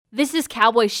This is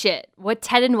Cowboy Shit with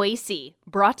Ted and Wasey,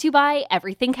 brought to you by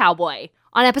Everything Cowboy.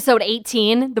 On episode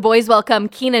 18, the boys welcome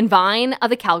Keenan Vine of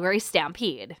the Calgary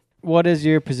Stampede. What is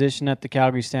your position at the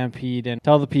Calgary Stampede, and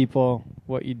tell the people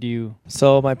what you do?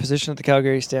 So my position at the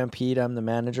Calgary Stampede, I'm the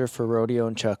manager for rodeo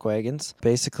and chuck wagons.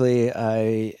 Basically,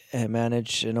 I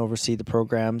manage and oversee the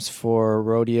programs for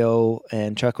rodeo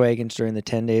and chuck wagons during the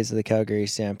 10 days of the Calgary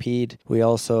Stampede. We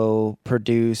also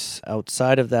produce,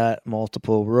 outside of that,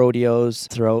 multiple rodeos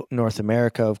throughout North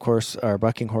America. Of course, our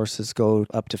bucking horses go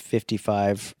up to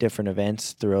 55 different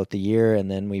events throughout the year, and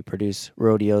then we produce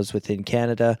rodeos within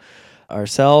Canada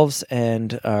ourselves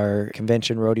and our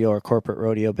convention rodeo, our corporate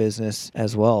rodeo business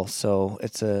as well. So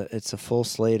it's a full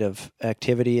slate of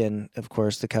activity, and of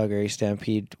course the Calgary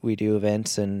Stampede, we do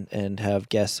events and have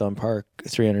guests on park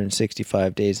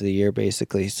 365 days of the year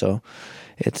basically. So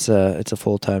it's a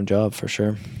full-time job for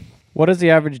sure. What does the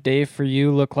average day for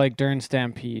you look like during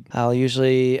Stampede? I'll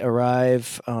usually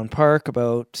arrive on park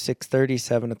about 6:30,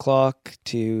 7 o'clock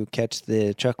to catch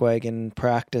the chuck wagon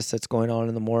practice that's going on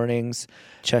in the mornings,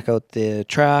 check out the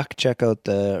track, check out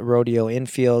the rodeo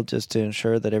infield just to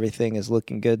ensure that everything is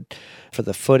looking good for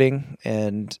the footing.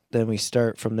 And then we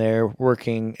start from there,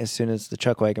 working as soon as the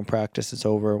chuck wagon practice is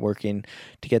over, working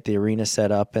to get the arena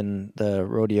set up and the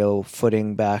rodeo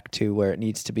footing back to where it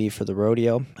needs to be for the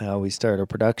rodeo. We start our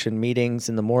production meetings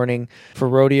in the morning for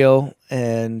rodeo,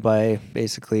 and by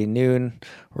basically noon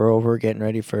we're over getting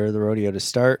ready for the rodeo to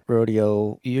start.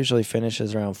 Rodeo usually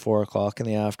finishes around 4 o'clock in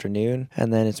the afternoon,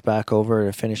 and then it's back over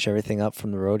to finish everything up from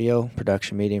the rodeo.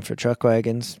 Production meeting for chuck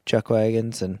wagons,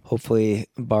 and hopefully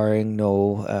barring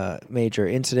no major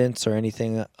incidents or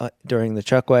anything during the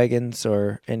chuck wagons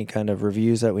or any kind of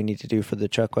reviews that we need to do for the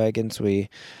chuck wagons, we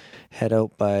head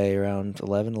out by around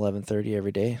 11:30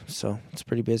 every day. So it's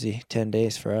pretty busy 10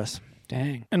 days for us.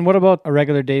 Dang. And what about a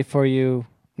regular day for you,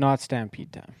 not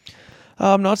Stampede time?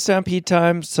 Not Stampede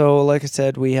time. So like I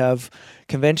said, we have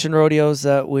convention rodeos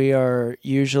that we are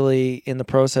usually in the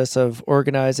process of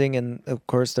organizing, and of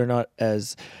course they're not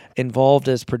as involved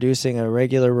as producing a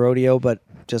regular rodeo, but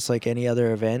just like any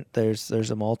other event, there's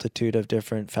a multitude of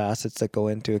different facets that go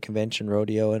into a convention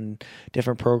rodeo and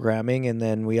different programming. And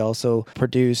then we also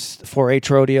produce 4-H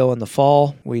rodeo in the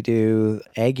fall. We do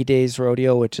Aggie Days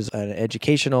rodeo, which is an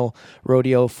educational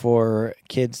rodeo for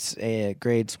kids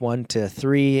grades 1 to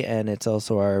 3, and it's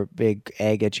also our big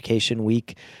ag education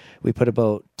week. We put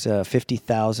about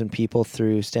 50,000 people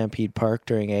through Stampede Park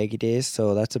during Aggie Days,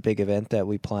 so that's a big event that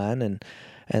we plan.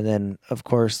 And then, of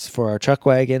course, for our chuck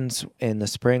wagons, in the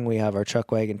spring, we have our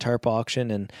chuck wagon tarp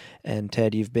auction. And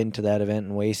Ted, you've been to that event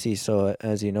in Wasey, so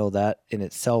as you know, that in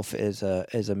itself is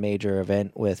a major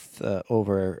event with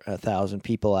over 1,000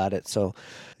 people at it. So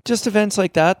just events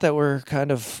like that we're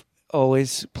kind of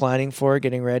always planning for,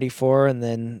 getting ready for, and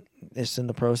then it's in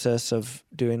the process of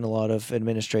doing a lot of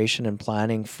administration and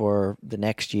planning for the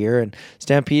next year. And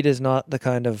Stampede is not the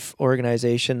kind of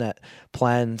organization that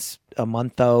plans a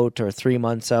month out or 3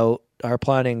 months out. Our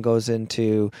planning goes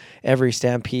into every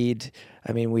Stampede.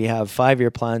 I mean, we have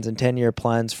 5-year plans and 10-year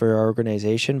plans for our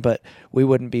organization, but we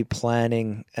wouldn't be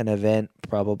planning an event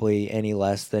probably any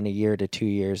less than a year to 2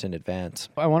 years in advance.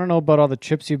 I want to know about all the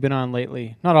trips you've been on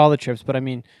lately. Not all the trips, but I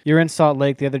mean, you were in Salt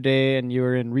Lake the other day, and you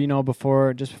were in Reno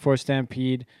just before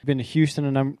Stampede. You've been to Houston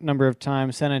a number of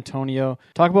times, San Antonio.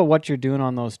 Talk about what you're doing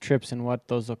on those trips and what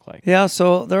those look like. Yeah,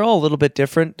 so they're all a little bit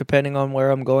different depending on where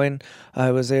I'm going.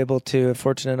 I was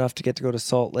fortunate enough to get to go to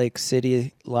Salt Lake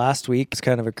City last week. It's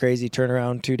kind of a crazy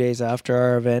turnaround 2 days after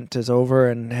our event is over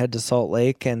and head to Salt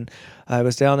Lake. And I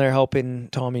was down there helping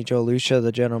Tommy Joe Lucia,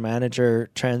 the general manager,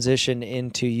 transition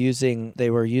into using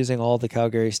all the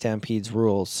Calgary Stampede's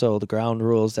rules. So the ground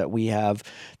rules that we have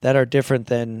that are different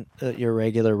than your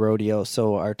regular rodeo.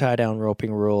 So our tie down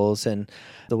roping rules and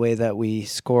the way that we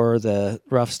score the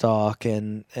rough stock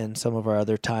and some of our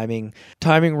other timing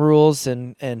rules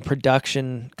and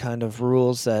production kind of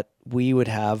rules that we would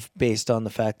have based on the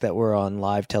fact that we're on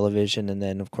live television and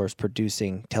then, of course,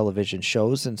 producing television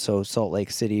shows. And so Salt Lake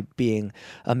City being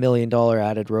 $1 million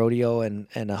added rodeo and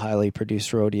a highly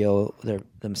produced rodeo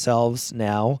themselves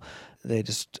now, they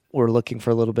just were looking for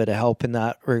a little bit of help in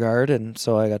that regard. And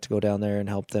so I got to go down there and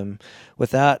help them with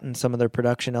that and some of their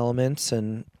production elements.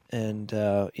 And and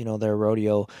their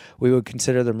rodeo. We would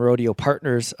consider them rodeo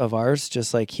partners of ours,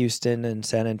 just like Houston and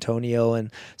San Antonio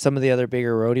and some of the other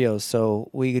bigger rodeos. So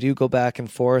we do go back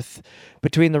and forth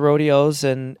between the rodeos,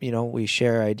 and we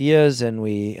share ideas and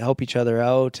we help each other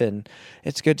out, and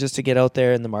it's good just to get out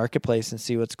there in the marketplace and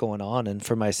see what's going on. And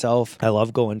for myself, I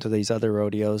love going to these other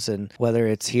rodeos, and whether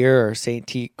it's here or St.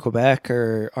 Tite, Quebec,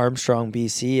 or Armstrong,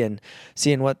 BC, and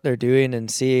seeing what they're doing and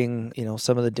seeing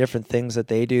some of the different things that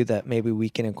they do that maybe we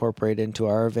can incorporate into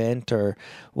our event, or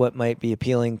what might be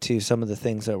appealing to some of the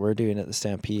things that we're doing at the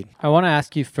Stampede. I want to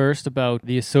ask you first about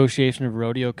the Association of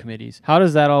Rodeo Committees. How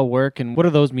does that all work, and what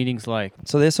are those meetings like?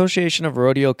 So the Association of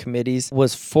Rodeo Committees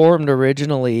was formed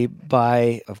originally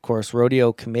by, of course,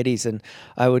 rodeo committees, and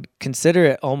I would consider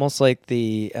it almost like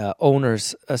the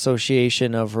Owners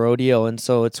Association of Rodeo. And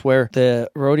so it's where the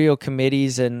rodeo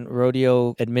committees and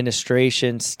rodeo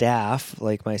administration staff,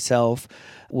 like myself,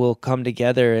 will come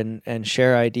together and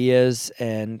share ideas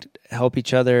and help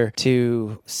each other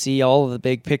to see all of the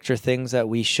big picture things that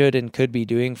we should and could be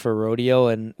doing for rodeo.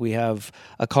 And we have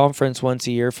a conference once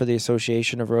a year for the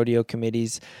Association of Rodeo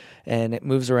Committees, and it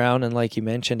moves around. And like you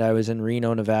mentioned, I was in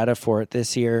Reno, Nevada for it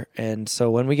this year. And so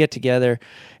when we get together,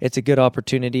 it's a good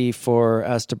opportunity for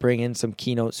us to bring in some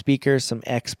keynote speakers, some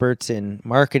experts in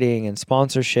marketing and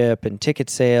sponsorship and ticket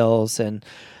sales and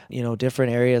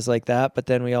different areas like that. But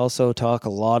then we also talk a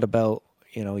lot about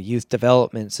youth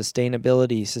development,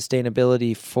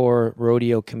 sustainability for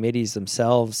rodeo committees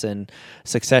themselves, and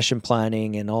succession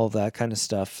planning and all of that kind of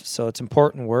stuff. So it's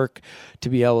important work to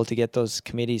be able to get those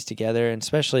committees together, and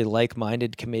especially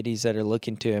like-minded committees that are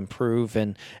looking to improve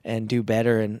and do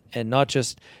better, and not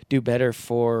just do better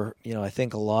for, I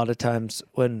think a lot of times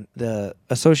when the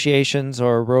associations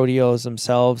or rodeos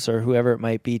themselves or whoever it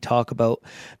might be talk about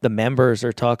the members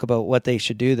or talk about what they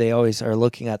should do, they always are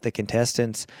looking at the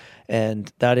contestants.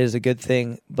 And that is a good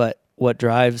thing, but what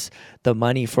drives the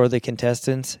money for the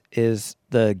contestants is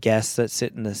the guests that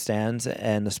sit in the stands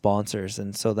and the sponsors.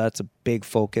 And so that's a big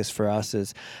focus for us,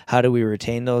 is how do we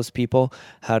retain those people?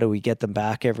 How do we get them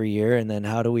back every year? And then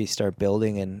how do we start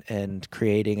building and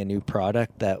creating a new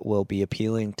product that will be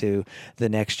appealing to the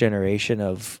next generation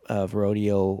of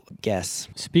rodeo guests?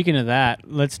 Speaking of that,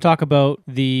 let's talk about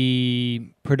the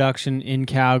production in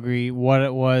Calgary, what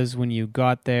it was when you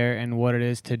got there and what it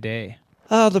is today.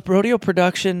 The rodeo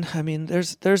production, I mean,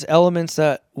 there's elements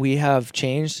that we have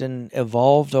changed and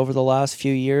evolved over the last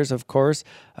few years, of course.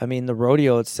 I mean, the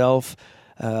rodeo itself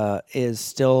is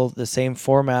still the same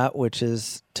format, which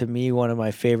is, to me, one of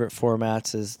my favorite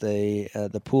formats is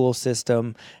the pool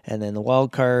system, and then the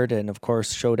wild card, and of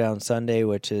course Showdown Sunday,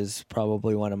 which is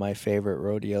probably one of my favorite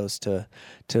rodeos to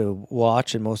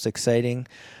watch and most exciting.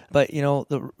 But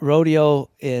the rodeo,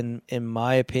 in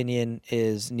my opinion,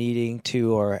 is needing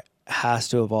to, or has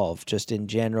to evolve just in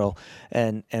general,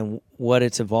 and what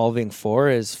it's evolving for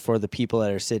is for the people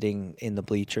that are sitting in the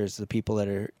bleachers, the people that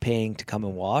are paying to come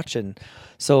and watch. And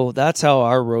so that's how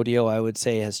our rodeo, I would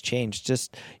say, has changed.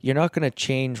 Just, you're not going to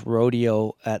change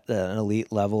rodeo at an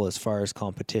elite level as far as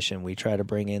competition. We try to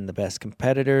bring in the best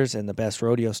competitors and the best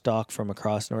rodeo stock from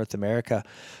across North America.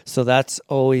 So that's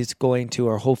always going to,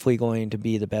 or hopefully going to,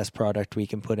 be the best product we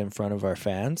can put in front of our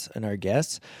fans and our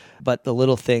guests. But the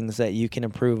little things that you can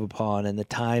improve upon, and the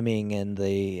timing and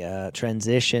the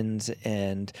transitions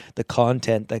and the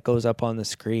content that goes up on the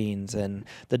screens and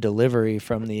the delivery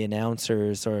from the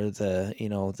announcers or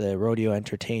the rodeo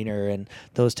entertainer and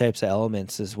those types of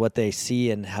elements is what they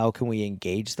see, and how can we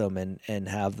engage them and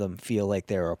have them feel like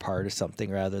they're a part of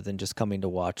something rather than just coming to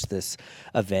watch this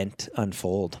event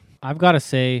unfold. I've got to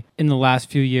say, in the last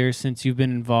few years since you've been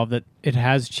involved, that it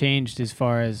has changed as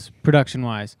far as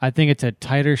production-wise. I think it's a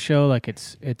tighter show. Like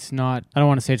it's not, I don't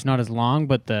want to say it's not as long,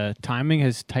 but the timing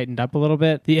has tightened up a little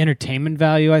bit. The entertainment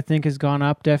value, I think, has gone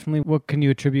up definitely. What can you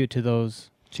attribute to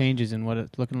those changes and what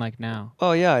it's looking like now?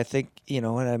 Oh yeah, I think, and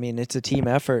I mean, it's a team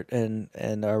effort, and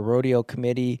our rodeo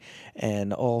committee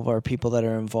and all of our people that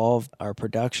are involved, our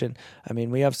production. I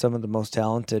mean, we have some of the most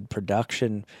talented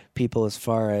production people as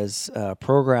far as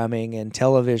programming and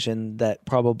television that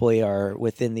probably are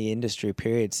within the industry,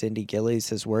 period. Cindy Gillies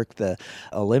has worked the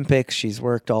Olympics. She's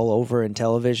worked all over in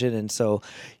television. And so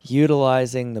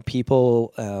utilizing the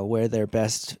people where they're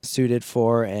best suited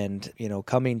for, and,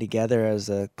 coming together as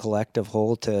a collective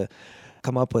whole to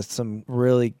come up with some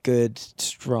really good,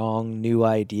 strong new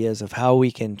ideas of how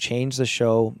we can change the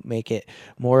show, make it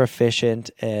more efficient,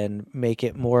 and make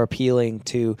it more appealing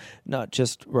to not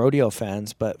just rodeo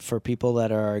fans, but for people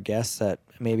that are our guests that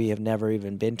maybe have never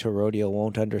even been to a rodeo,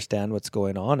 won't understand what's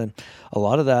going on. And a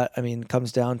lot of that, I mean,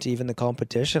 comes down to even the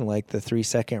competition, like the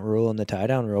 3-second rule and the tie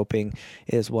down roping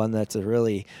is one that's a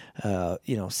really,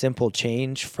 simple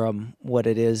change from what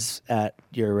it is at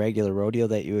your regular rodeo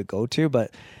that you would go to.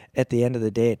 But at the end of the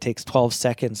day, it takes 12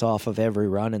 seconds off of every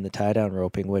run in the tie down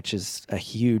roping, which is a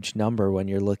huge number when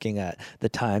you're looking at the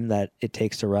time that it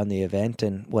takes to run the event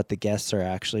and what the guests are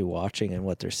actually watching and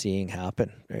what they're seeing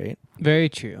happen, right? Very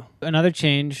true. Another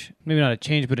change, maybe not a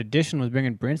change, but addition was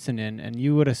bringing Brinson in, and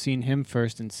you would have seen him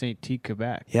first in St. Tite,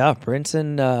 Quebec. Yeah,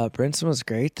 Brinson was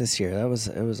great this year. It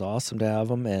was awesome to have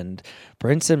him, and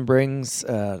Brinson brings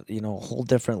a whole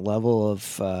different level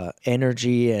of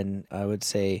energy, and I would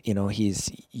say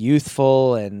he's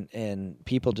youthful, and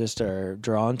people just are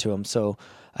drawn to him. So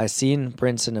I seen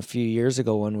Brinson a few years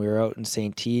ago when we were out in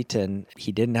St. Tite, and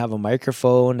he didn't have a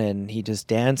microphone, and he just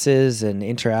dances and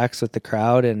interacts with the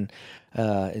crowd and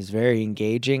is very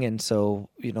engaging. And so,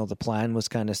 the plan was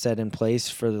kind of set in place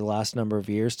for the last number of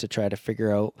years to try to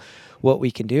figure out what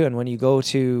we can do. And when you go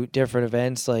to different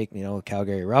events like, a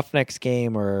Calgary Roughnecks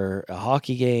game or a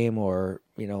hockey game or,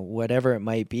 whatever it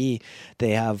might be,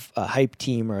 they have a hype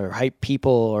team or hype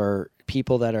people or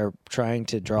people that are trying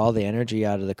to draw the energy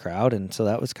out of the crowd. And so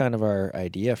that was kind of our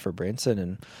idea for Brinson,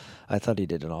 and I thought he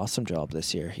did an awesome job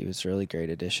this year. He was a really great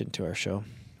addition to our show.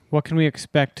 What can we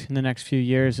expect in the next few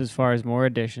years as far as more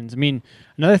additions? I mean,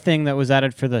 another thing that was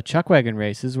added for the chuck wagon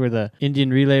races were the Indian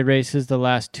relay races the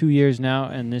last 2 years now,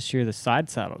 and this year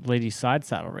the ladies side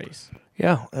saddle race.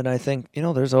 Yeah, and I think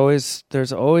there's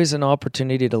always an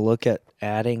opportunity to look at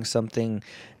adding something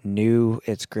new.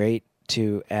 It's great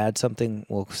to add something,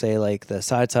 we'll say like the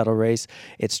side saddle race.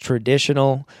 It's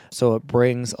traditional, so it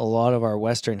brings a lot of our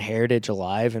Western heritage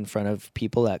alive in front of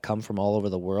people that come from all over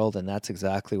the world, and that's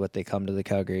exactly what they come to the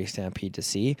Calgary Stampede to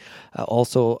see.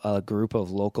 Also a group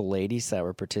of local ladies that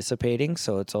were participating,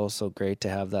 so it's also great to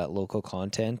have that local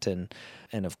content and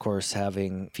of course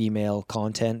having female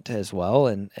content as well,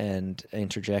 and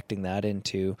interjecting that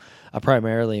into a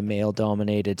primarily male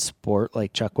dominated sport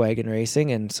like chuck wagon racing.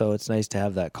 And so it's nice to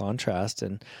have that contrast,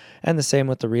 and the same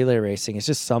with the relay racing. It's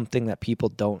just something that people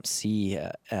don't see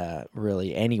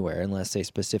really anywhere unless they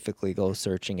specifically go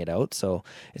searching it out. So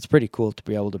it's pretty cool to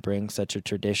be able to bring such a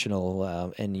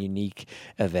traditional and unique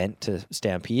event to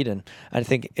Stampede. And I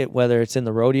think whether it's in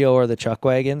the rodeo or the chuck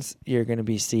wagons, you're going to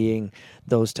be seeing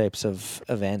those types of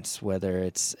events, whether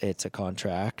it's a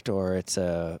contract or it's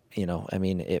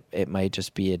it might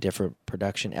just be a different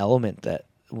production element that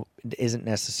isn't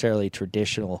necessarily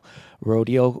traditional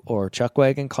rodeo or chuck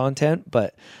wagon content,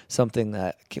 but something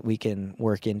that we can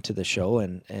work into the show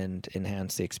and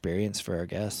enhance the experience for our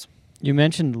guests. You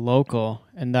mentioned local,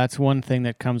 and that's one thing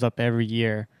that comes up every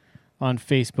year on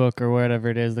Facebook or whatever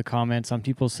it is, the comments on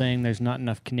people saying there's not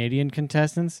enough Canadian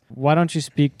contestants. Why don't you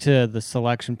speak to the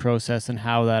selection process and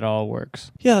how that all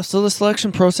works? Yeah, so the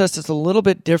selection process is a little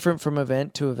bit different from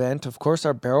event to event. Of course,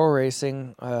 our barrel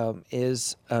racing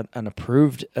is an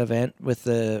approved event with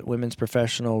the Women's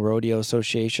Professional Rodeo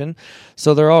Association.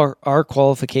 So there are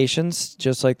qualifications,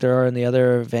 just like there are in the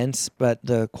other events, but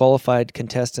the qualified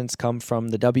contestants come from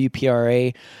the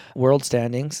WPRA World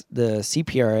Standings, the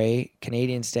CPRA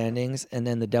Canadian Standings, and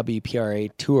then the WPRA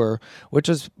Tour, which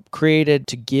was created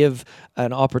to give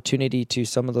an opportunity to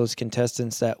some of those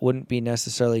contestants that wouldn't be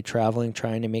necessarily traveling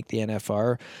trying to make the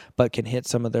NFR, but can hit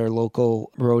some of their local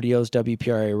rodeos,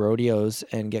 WPRA rodeos,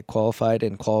 and get qualified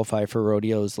and qualify for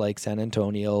rodeos like San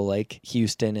Antonio, like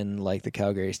Houston, and like the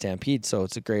Calgary Stampede. So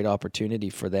it's a great opportunity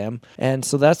for them. And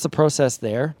so that's the process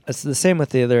there. It's the same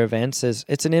with the other events.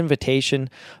 It's an invitation.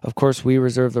 Of course, we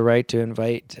reserve the right to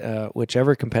invite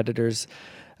whichever competitors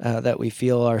that we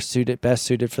feel are best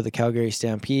suited for the Calgary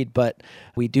Stampede, but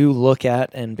we do look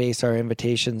at and base our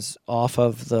invitations off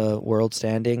of the world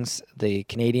standings, the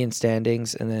Canadian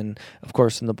standings, and then, of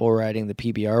course, in the bull riding, the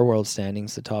PBR world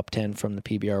standings, the top 10 from the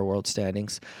PBR world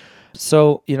standings.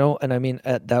 So, and I mean,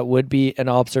 that would be an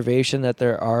observation that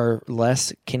there are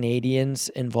less Canadians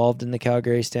involved in the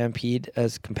Calgary Stampede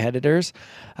as competitors.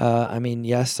 I mean,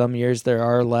 yes, some years there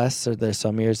are less, or there's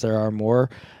some years there are more.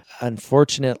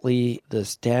 Unfortunately, the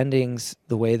standings,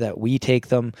 the way that we take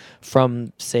them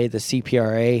from, say, the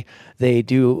CPRA, they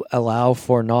do allow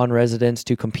for non-residents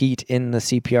to compete in the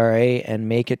CPRA and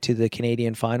make it to the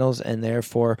Canadian finals, and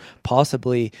therefore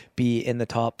possibly be in the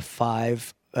top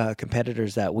 5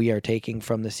 competitors that we are taking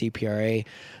from the CPRA.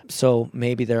 So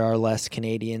maybe there are less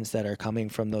Canadians that are coming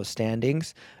from those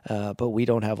standings, but we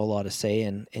don't have a lot of say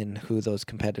in who those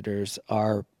competitors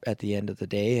are at the end of the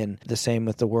day. And the same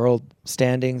with the world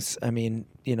standings. I mean,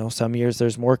 some years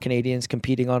there's more Canadians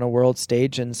competing on a world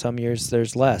stage and some years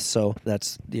there's less. So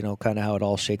that's, kind of how it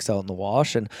all shakes out in the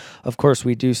wash. And of course,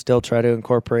 we do still try to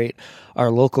incorporate our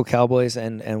local cowboys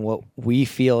and what we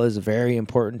feel is very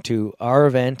important to our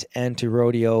event and to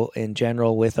rodeo in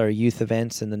general with our youth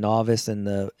events and the novice and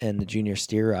the junior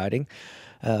steer riding.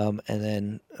 And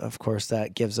then, of course,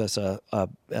 that gives us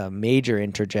a major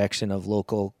interjection of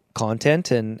local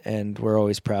content, and we're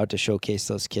always proud to showcase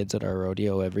those kids at our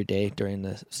rodeo every day during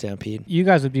the Stampede. You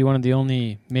guys would be one of the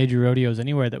only major rodeos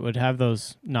anywhere that would have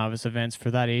those novice events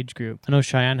for that age group. I know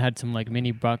Cheyenne had some like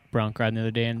mini bronc riding the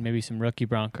other day and maybe some rookie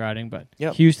bronc riding, but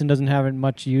Houston doesn't have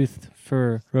much youth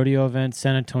for rodeo events.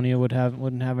 San Antonio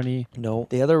wouldn't have any. No,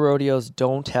 the other rodeos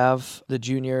don't have the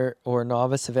junior or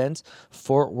novice events.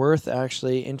 Fort Worth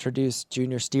actually introduced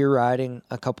junior steer riding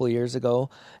a couple of years ago,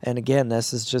 and again,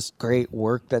 this is just great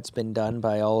work that's been done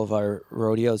by all of our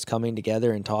rodeos coming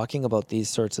together and talking about these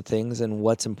sorts of things and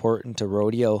what's important to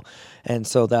rodeo. And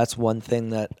so that's one thing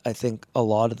that I think a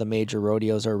lot of the major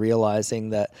rodeos are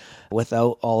realizing, that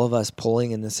without all of us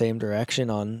pulling in the same direction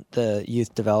on the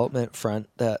youth development front,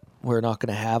 that we're not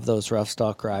going to have those rough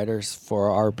stock riders for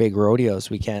our big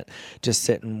rodeos. We can't just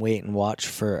sit and wait and watch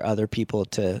for other people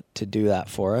to do that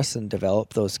for us and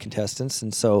develop those contestants.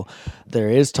 And so there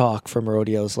is talk from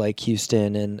rodeos like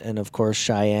Houston and of course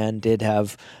Cheyenne did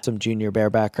have some junior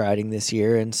bareback riding this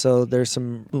year. And so there's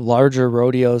some larger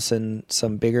rodeos and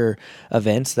some bigger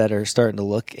events that are starting to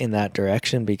look in that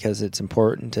direction because it's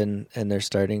important and they're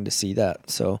starting to see that.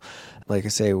 So like I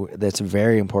say, that's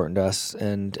very important to us.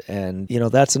 And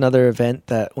that's another event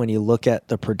that when you look at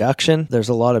the production, there's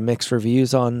a lot of mixed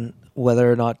reviews on whether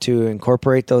or not to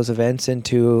incorporate those events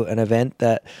into an event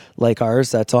that like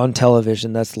ours, that's on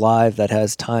television, that's live, that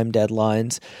has time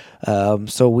deadlines.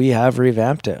 So we have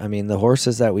revamped it. I mean, the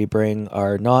horses that we bring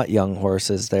are not young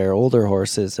horses. They're older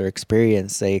horses. They're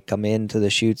experienced. They come into the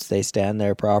chutes. They stand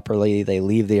there properly. They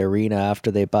leave the arena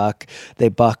after they buck. They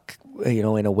buck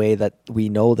in a way that we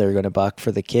know they're going to buck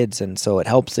for the kids. And so it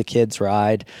helps the kids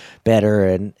ride better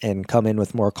and come in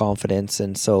with more confidence.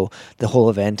 And so the whole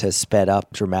event has sped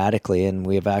up dramatically. And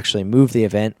we've actually moved the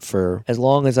event for as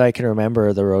long as I can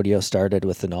remember. The rodeo started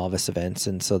with the novice events.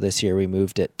 And so this year we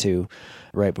moved it to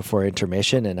right before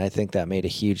intermission, and I think that made a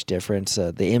huge difference.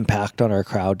 The impact on our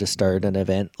crowd to start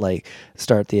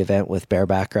the event with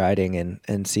bareback riding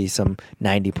and see some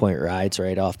 90-point rides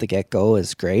right off the get-go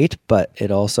is great, but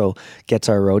it also gets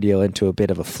our rodeo into a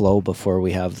bit of a flow before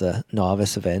we have the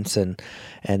novice events, and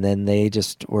then they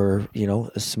just were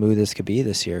as smooth as could be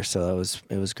this year. So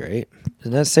it was great.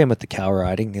 And that's the same with the cow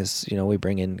riding, is we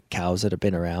bring in cows that have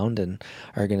been around and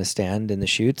are going to stand in the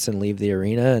chutes and leave the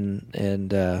arena,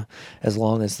 and as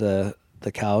long as the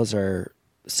cows are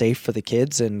safe for the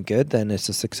kids and good, then it's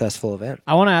a successful event.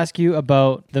 I want to ask you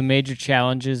about the major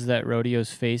challenges that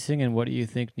rodeo's facing and what do you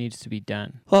think needs to be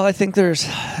done? Well, I think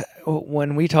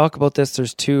when we talk about this,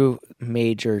 there's two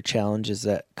major challenges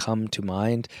that come to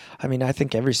mind. I mean, I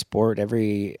think every sport,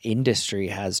 every industry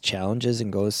has challenges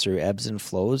and goes through ebbs and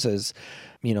flows as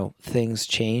things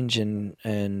change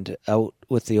and out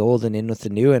with the old and in with the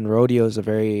new. And rodeo is a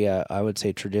very, I would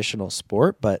say, traditional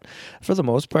sport. But for the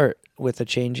most part, with the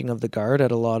changing of the guard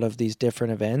at a lot of these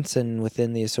different events and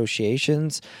within the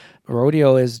associations,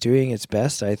 rodeo is doing its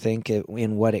best, I think,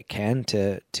 in what it can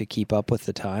to keep up with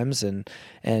the times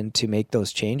and to make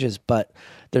those changes. But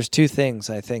there's two things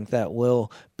I think that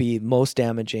will be most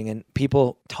damaging, and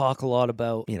people talk a lot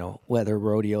about, whether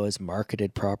rodeo is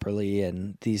marketed properly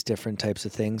and these different types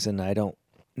of things, and I don't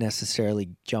necessarily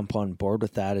jump on board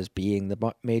with that as being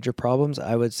the major problems.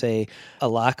 I would say a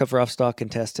lack of rough stock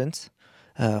contestants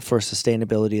for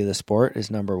sustainability of the sport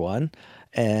is number one,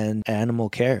 and animal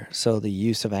care. So the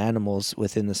use of animals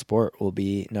within the sport will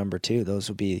be number two. Those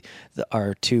will be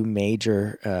our two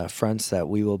major fronts that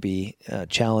we will be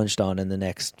challenged on in the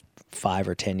next 5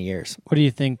 or 10 years. What do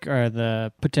you think are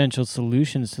the potential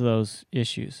solutions to those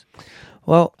issues?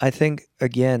 Well, I think,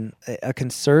 again, a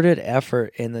concerted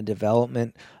effort in the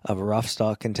development of rough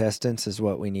stock contestants is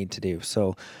what we need to do.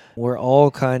 So we're all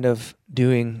kind of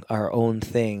doing our own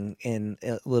thing in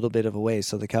a little bit of a way.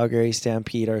 So the Calgary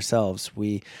Stampede ourselves,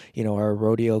 our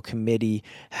rodeo committee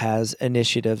has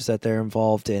initiatives that they're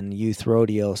involved in: youth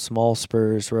rodeo, small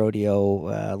spurs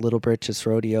rodeo, Little Britches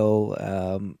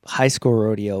rodeo, high school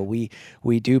rodeo.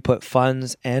 We do put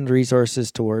funds and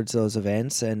resources towards those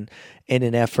events, and in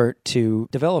an effort to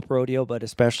develop rodeo, but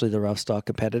especially the rough stock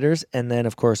competitors. And then,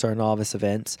 of course, our novice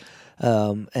events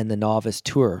and the novice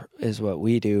tour is what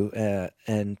we do,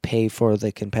 and pay for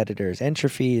the competitors' entry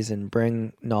fees and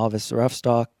bring novice rough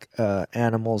stock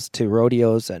animals to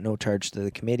rodeos at no charge to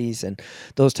the committees. And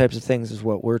those types of things is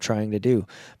what we're trying to do.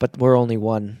 But we're only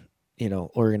one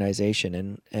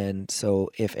organization, and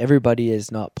so if everybody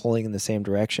is not pulling in the same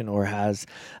direction or has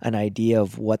an idea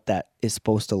of what that is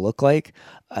supposed to look like,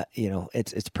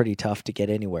 it's pretty tough to get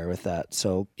anywhere with that.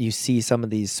 So you see some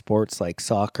of these sports like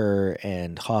soccer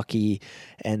and hockey,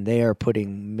 and they are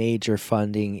putting major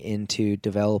funding into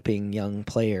developing young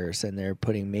players, and they're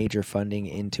putting major funding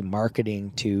into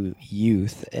marketing to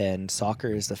youth, and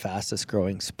soccer is the fastest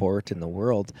growing sport in the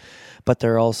world, but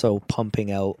they're also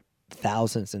pumping out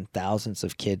thousands and thousands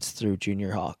of kids through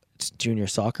junior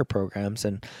soccer programs.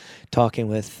 And talking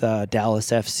with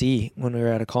Dallas FC when we were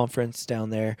at a conference down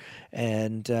there,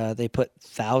 and they put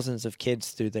thousands of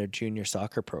kids through their junior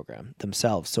soccer program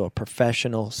themselves. So a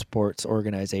professional sports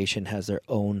organization has their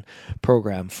own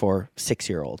program for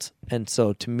 6-year-olds. And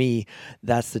so to me,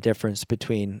 that's the difference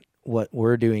between what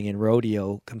we're doing in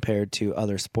rodeo compared to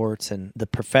other sports, and the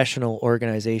professional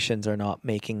organizations are not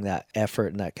making that effort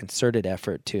and that concerted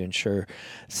effort to ensure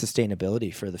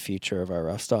sustainability for the future of our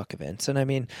rough stock events. And I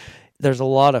mean, there's a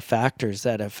lot of factors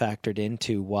that have factored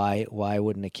into why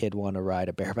wouldn't a kid want to ride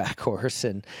a bareback horse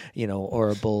and or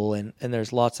a bull, and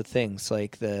there's lots of things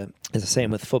like it's the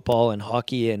same with football and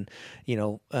hockey, and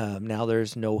now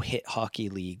there's no hit hockey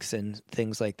leagues and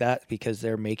things like that because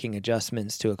they're making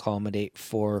adjustments to accommodate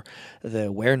for the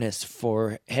awareness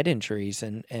for head injuries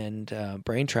and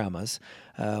brain traumas.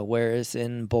 Whereas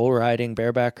in bull riding,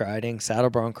 bareback riding, saddle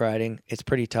bronc riding, it's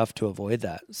pretty tough to avoid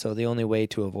that. So the only way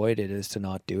to avoid it is to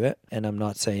not do it. And I'm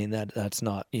not saying that that's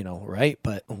not, right,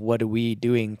 but what are we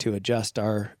doing to adjust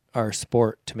our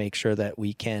sport to make sure that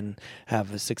we can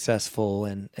have a successful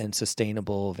and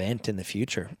sustainable event in the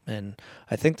future? And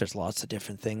I think there's lots of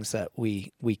different things that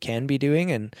we can be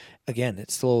doing. And again,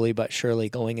 it's slowly but surely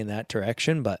going in that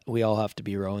direction, but we all have to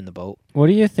be rowing the boat. What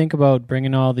do you think about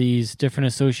bringing all these different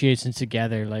associations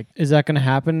together? Like, is that going to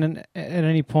happen at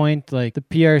any point? Like, the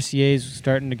PRCA is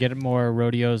starting to get more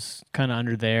rodeos kind of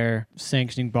under their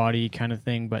sanctioning body kind of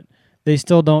thing, but they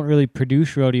still don't really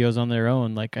produce rodeos on their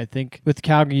own. Like, I think with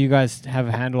Calgary, you guys have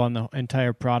a handle on the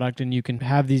entire product, and you can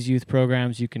have these youth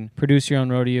programs. You can produce your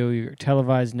own rodeo. You're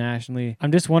televised nationally.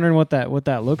 I'm just wondering what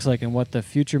that looks like and what the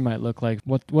future might look like.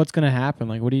 What's going to happen?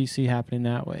 Like, what do you see happening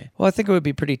that way? Well, I think it would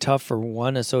be pretty tough for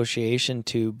one association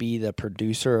to be the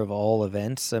producer of all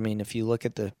events. I mean, if you look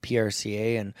at the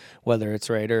PRCA, and whether it's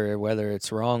right or whether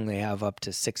it's wrong, they have up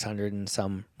to 600 and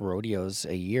some rodeos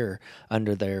a year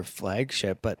under their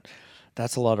flagship, but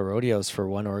that's a lot of rodeos for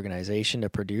one organization to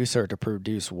produce, or to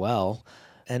produce well.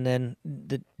 And then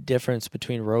the difference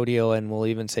between rodeo and we'll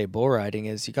even say bull riding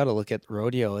is you got to look at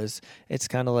rodeo as it's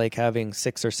kind of like having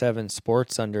 6 or 7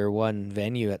 sports under one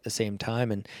venue at the same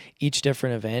time. And each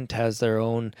different event has their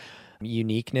own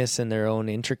uniqueness and their own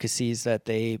intricacies that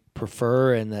they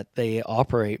prefer and that they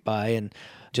operate by. And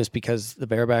just because the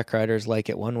bareback riders like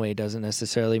it one way doesn't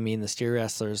necessarily mean the steer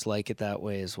wrestlers like it that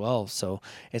way as well. So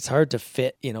it's hard to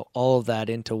fit, all of that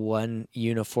into one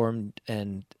uniform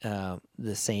and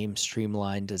the same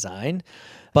streamlined design.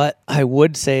 But I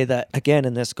would say that, again,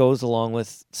 and this goes along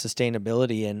with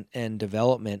sustainability and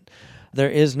development, there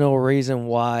is no reason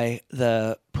why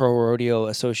the pro rodeo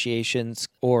associations,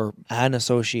 or an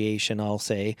association, I'll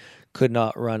say, could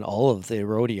not run all of the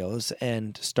rodeos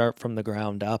and start from the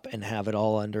ground up and have it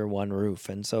all under one roof.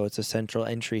 And so it's a central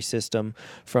entry system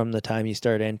from the time you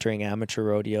start entering amateur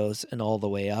rodeos and all the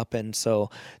way up. And so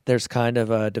there's kind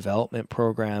of a development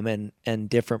program and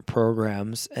different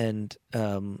programs and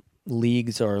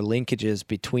leagues or linkages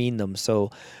between them. So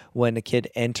when a kid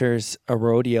enters a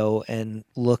rodeo and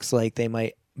looks like they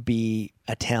might be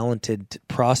a talented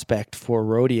prospect for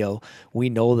rodeo, we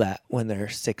know that when they're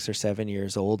 6 or 7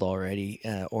 years old already,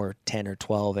 or 10 or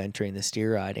 12 entering the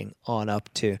steer riding, on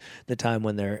up to the time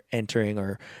when they're entering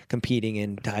or competing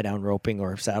in tie down roping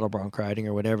or saddle bronc riding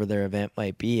or whatever their event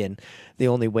might be. And the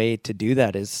only way to do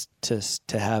that is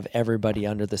to have everybody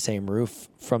under the same roof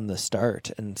from the start.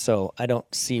 And so I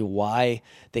don't see why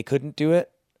they couldn't do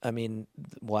it. I mean,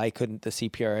 why couldn't the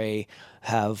CPRA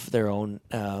have their own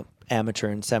amateur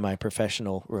and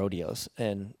semi-professional rodeos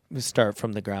and start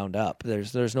from the ground up?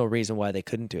 There's no reason why they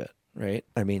couldn't do it, right?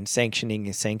 I mean, sanctioning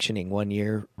is sanctioning. 1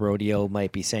 year rodeo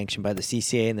might be sanctioned by the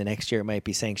CCA, and the next year it might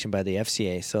be sanctioned by the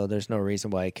FCA. So there's no reason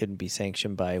why it couldn't be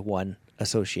sanctioned by one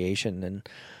association. And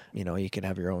you can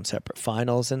have your own separate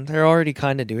finals, and they're already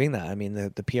kind of doing that. I mean,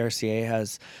 the PRCA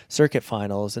has circuit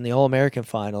finals and the All-American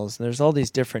finals, and there's all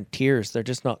these different tiers. They're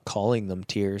just not calling them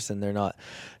tiers, and they're not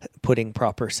putting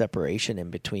proper separation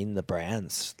in between the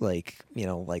brands, like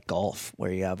golf,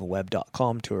 where you have a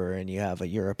web.com tour and you have a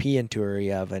European tour,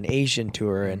 you have an Asian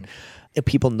tour, and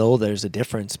people know there's a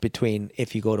difference between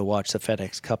if you go to watch the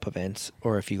FedEx Cup events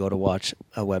or if you go to watch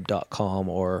a web.com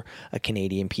or a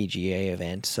Canadian PGA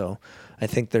event. So I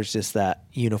think there's just that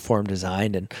uniform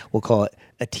design, and we'll call it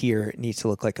a tier. It needs to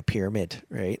look like a pyramid,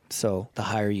 right? So the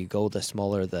higher you go, the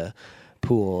smaller the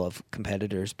pool of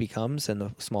competitors becomes, and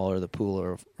the smaller the pool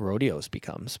of rodeos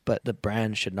becomes. But the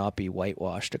brand should not be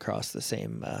whitewashed across the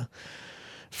same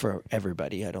for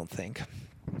everybody, I don't think.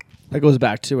 That goes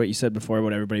back to what you said before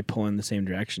about everybody pulling the same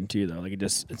direction too, though. Like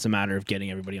it's a matter of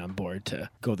getting everybody on board to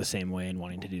go the same way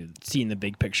and seeing the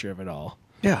big picture of it all.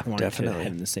 Yeah, wanting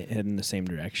definitely to head in the same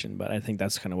direction. But I think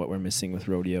that's kind of what we're missing with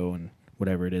rodeo and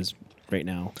whatever it is right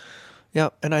now. Yeah,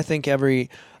 and I think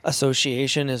every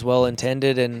association is well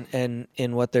intended and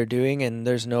in what they're doing, and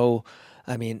there's no,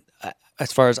 I mean,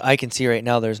 as far as I can see right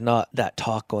now, there's not that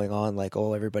talk going on like,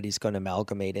 oh, everybody's going to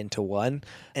amalgamate into one,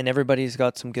 and everybody's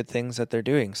got some good things that they're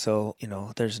doing. So,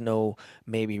 there's no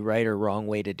maybe right or wrong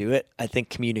way to do it. I think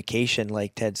communication,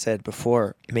 like Ted said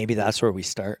before, maybe that's where we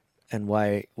start. And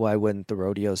why wouldn't the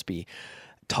rodeos be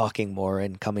talking more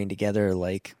and coming together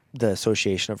like the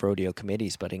Association of Rodeo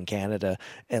Committees? But in Canada,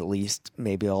 at least,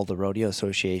 maybe all the rodeo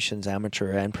associations,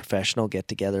 amateur and professional, get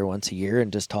together once a year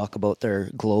and just talk about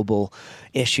their global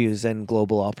issues and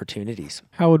global opportunities.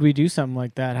 How would we do something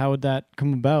like that? How would that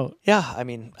come about? Yeah, I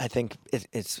mean, I think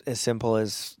it's as simple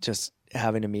as just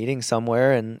having a meeting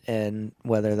somewhere, and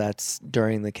whether that's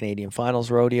during the Canadian Finals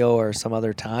Rodeo or some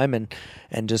other time,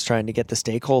 and just trying to get the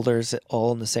stakeholders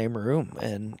all in the same room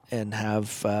and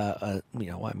have I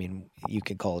mean, you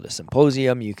can call it a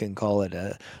symposium, you can call it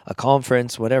a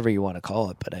conference, whatever you want to call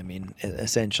it, but I mean,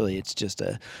 essentially it's just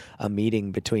a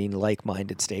meeting between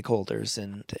like-minded stakeholders,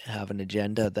 and have an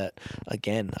agenda that,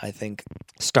 again, I think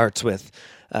starts with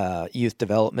youth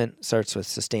development, starts with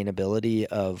sustainability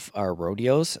of our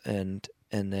rodeos, and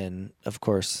then, of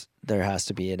course, there has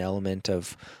to be an element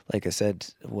of, like I said,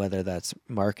 whether that's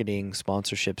marketing,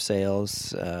 sponsorship,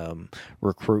 sales,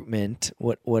 recruitment,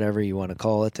 whatever you want to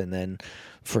call it. And then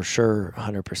for sure,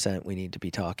 100%, we need to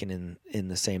be talking in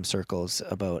the same circles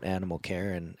about animal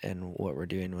care and what we're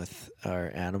doing with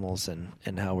our animals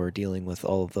and how we're dealing with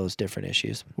all of those different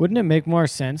issues. Wouldn't it make more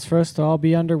sense for us to all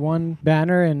be under one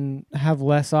banner and have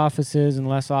less offices and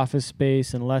less office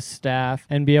space and less staff,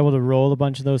 and be able to roll a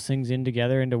bunch of those things in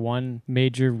together into one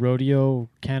major Rodeo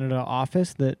Canada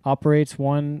office that operates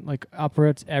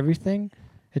everything?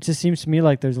 It just seems to me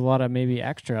like there's a lot of maybe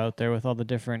extra out there with all the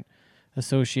different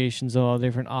associations, all the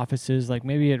different offices. Like,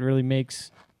 maybe it really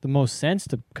makes the most sense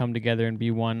to come together and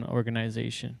be one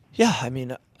organization. Yeah, I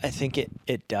mean, I think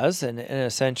it does, and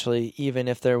essentially, even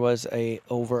if there was a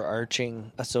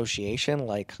overarching association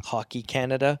like Hockey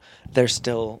Canada, there's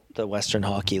still the Western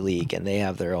Hockey League, and they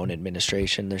have their own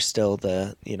administration. There's still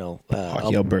the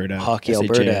Hockey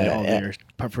Alberta, all their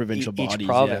provincial bodies, each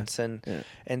province,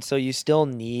 and so you still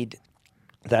need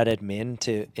that admin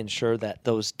to ensure that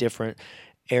those different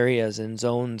areas and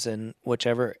zones and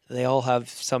whichever, they all have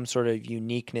some sort of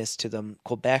uniqueness to them.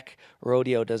 Quebec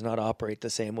Rodeo does not operate the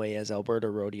same way as Alberta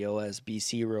Rodeo, as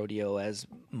BC Rodeo, as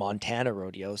Montana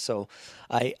Rodeo. So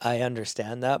I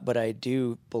understand that, but I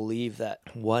do believe that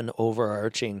one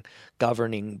overarching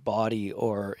governing body,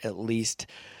 or at least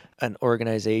an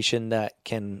organization that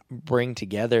can bring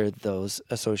together those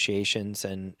associations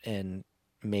and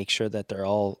make sure that they're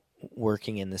all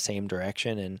working in the same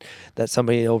direction, and that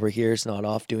somebody over here is not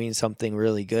off doing something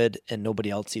really good and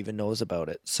nobody else even knows about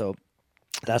it. So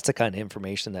that's the kind of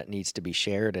information that needs to be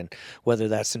shared, and whether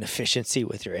that's an efficiency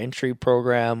with your entry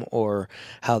program, or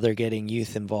how they're getting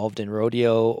youth involved in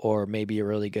rodeo, or maybe a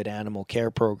really good animal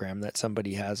care program that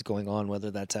somebody has going on,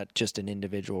 whether that's at just an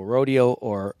individual rodeo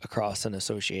or across an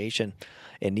association,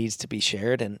 it needs to be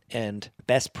shared. And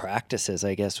best practices,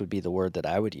 I guess, would be the word that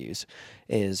I would use,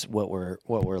 is what we're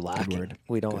lacking.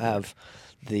 We don't have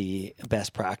the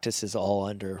best practices all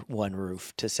under one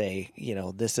roof to say,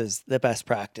 this is the best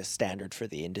practice standard for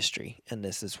the industry, and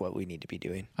this is what we need to be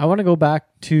doing. I want to go back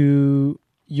to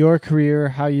your career,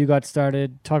 how you got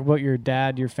started. Talk about your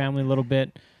dad, your family a little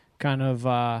bit, kind of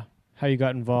how you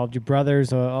got involved. Your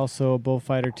brother's also a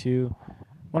bullfighter too.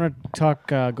 Want to talk,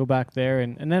 go back there,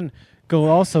 and then go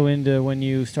also into when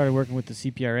you started working with the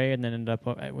CPRA and then ended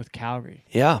up with Calgary.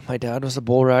 Yeah, my dad was a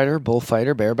bull rider,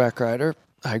 bullfighter, bareback rider.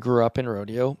 I grew up in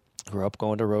rodeo. Grew up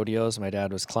going to rodeos. My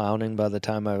dad was clowning by the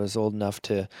time I was old enough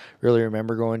to really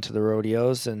remember going to the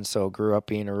rodeos, and so grew up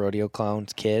being a rodeo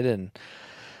clown's kid, and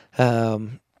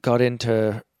got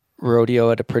into rodeo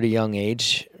at a pretty young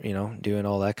age, doing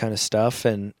all that kind of stuff.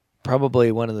 And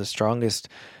probably one of the strongest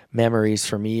memories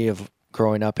for me of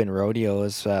growing up in rodeo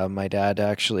is my dad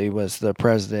actually was the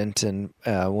president and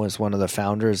was one of the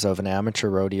founders of an amateur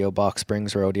rodeo, Box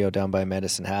Springs Rodeo down by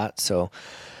Medicine Hat. So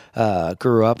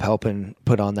grew up helping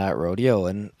put on that rodeo,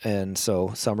 and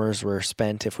so summers were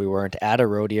spent, if we weren't at a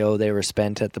rodeo, they were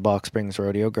spent at the Box Springs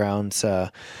Rodeo grounds,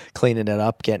 cleaning it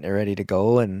up, getting it ready to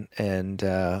go, and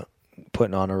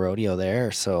putting on a rodeo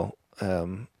there. So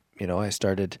I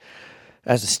started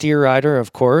as a steer rider,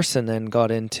 of course, and then got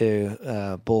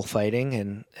into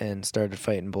bullfighting and started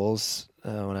fighting bulls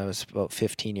when I was about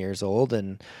 15 years old,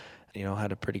 and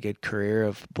had a pretty good career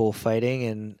of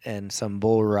bullfighting and some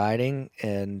bull riding,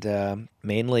 and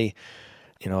mainly,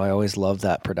 I always loved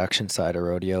that production side of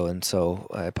rodeo, and so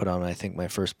I put on, I think, my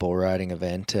first bull riding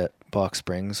event at Box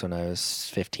Springs when I was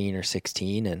 15 or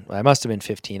 16, and I must have been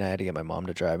 15. I had to get my mom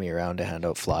to drive me around to hand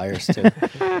out flyers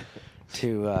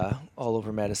to all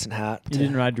over Medicine Hat. You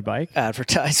didn't ride your bike?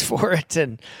 Advertise for it,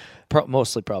 and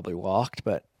mostly probably walked,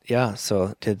 but yeah,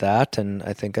 so did that, and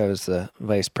I think I was the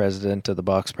vice president of the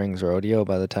Box Springs Rodeo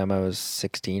by the time I was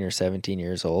 16 or 17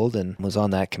 years old, and was on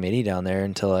that committee down there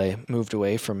until I moved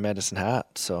away from Medicine Hat.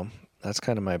 So that's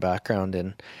kind of my background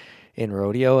in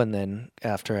rodeo. And then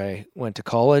after I went to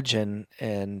college and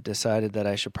decided that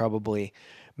I should probably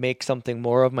make something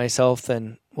more of myself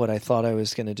than what I thought I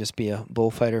was going to just be a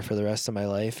bullfighter for the rest of my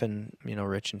life and,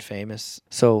 rich and famous.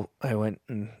 So I went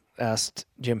and asked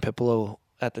Jim Pipolo,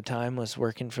 at the time, was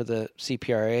working for the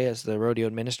CPRA as the rodeo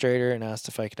administrator, and asked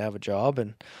if I could have a job.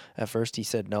 And at first he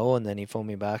said no, and then he phoned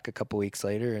me back a couple weeks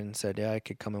later and said, yeah, I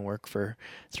could come and work for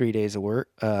 3 days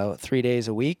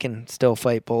a week and still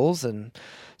fight bulls. And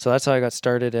so that's how I got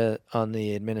started on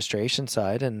the administration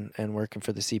side and working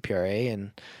for the CPRA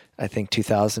in, I think,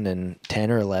 2010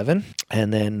 or 11.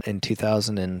 And then in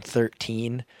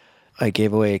 2013, I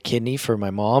gave away a kidney for my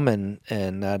mom, and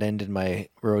that ended my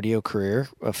rodeo career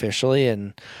officially.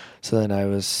 And so then I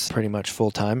was pretty much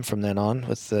full-time from then on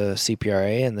with the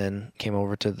CPRA, and then came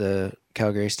over to the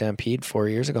Calgary Stampede 4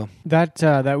 years ago.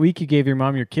 That week you gave your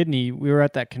mom your kidney, we were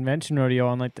at that convention rodeo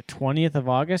on like the 20th of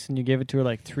August, and you gave it to her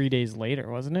like 3 days later,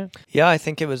 wasn't it? Yeah, I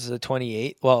think it was the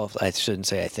 28th. Well, I shouldn't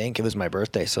say I think. It was my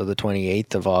birthday. So the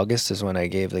 28th of August is when I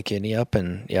gave the kidney up.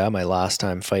 And yeah, my last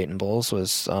time fighting bulls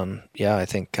was on, I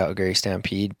think Calgary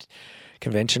Stampede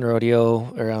Convention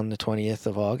Rodeo around the 20th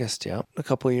of August. Yeah, a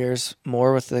couple of years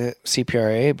more with the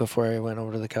CPRA before I went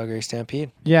over to the Calgary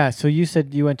Stampede. Yeah, so you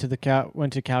said you went to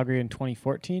Calgary in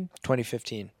 2014?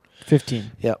 2015.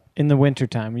 15. Yep. In the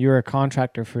wintertime. You were a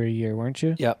contractor for a year, weren't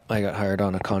you? Yep. I got hired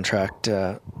on a contract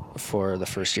for the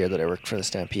first year that I worked for the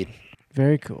Stampede.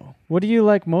 Very cool. What do you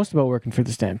like most about working for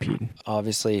the Stampede?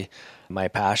 Obviously, my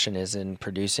passion is in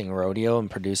producing rodeo and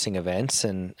producing events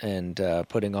and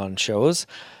putting on shows.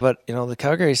 But, the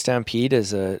Calgary Stampede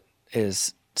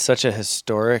is such a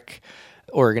historic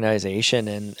organization,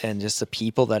 and just the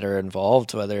people that are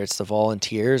involved, whether it's the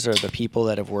volunteers or the people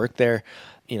that have worked there.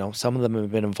 Some of them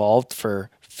have been involved for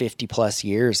 50 plus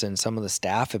years, and some of the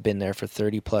staff have been there for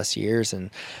 30 plus years.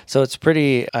 And so it's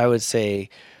pretty, I would say,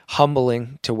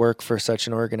 humbling to work for such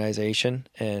an organization,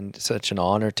 and such an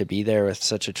honor to be there with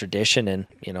such a tradition. And,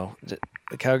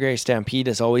 the Calgary Stampede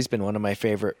has always been one of my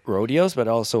favorite rodeos, but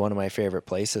also one of my favorite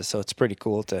places. So it's pretty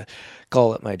cool to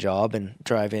call it my job and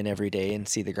drive in every day and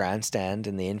see the grandstand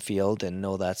and the infield and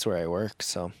know that's where I work.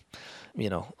 So,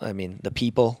 the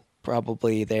people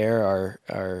probably there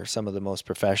are some of the most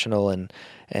professional and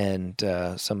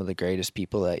some of the greatest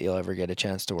people that you'll ever get a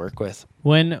chance to work with.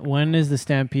 When is the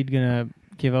Stampede gonna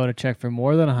give out a check for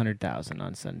more than $100,000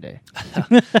 on Sunday?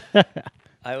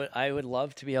 I would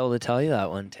love to be able to tell you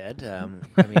that one, Ted.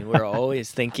 We're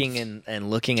always thinking and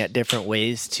looking at different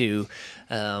ways to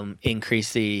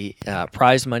increase the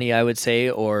prize money, I would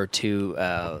say, or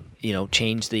to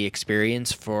change the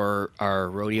experience for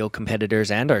our rodeo competitors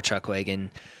and our chuck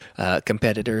wagon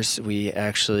competitors. We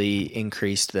actually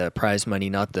increased the prize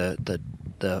money, not the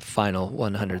the final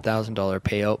 $100,000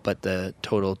 payout, but the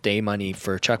total day money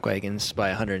for chuck wagons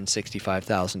by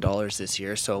 $165,000 this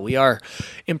year. So we are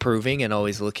improving and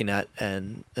always looking at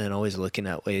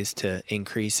ways to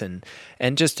increase and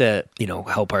just to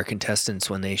help our contestants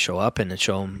when they show up and to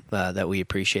show them that we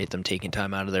appreciate them taking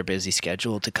time out of their busy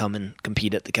schedule to come and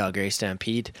compete at the Calgary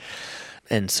Stampede.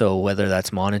 And so whether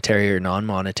that's monetary or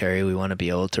non-monetary, we want to be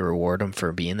able to reward them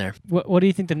for being there. What do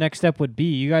you think the next step would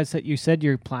be? You said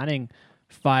you're planning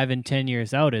 5 and 10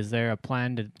 years out. Is there a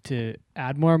plan to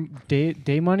add more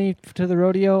day money to the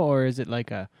rodeo, or is it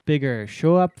like a bigger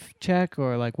show up check,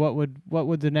 or like what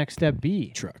would the next step be?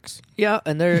 Trucks. Yeah,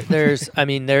 and there's there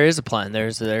is a plan.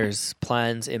 There's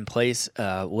plans in place.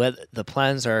 The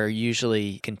plans are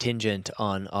usually contingent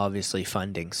on obviously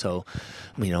funding. So,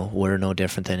 we're no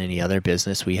different than any other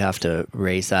business. We have to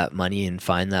raise that money and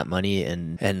find that money,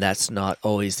 and that's not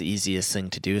always the easiest thing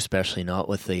to do, especially not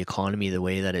with the economy the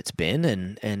way that it's been.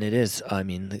 And it is.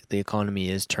 The economy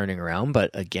is turning around,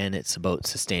 but again, it's about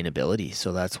sustainability.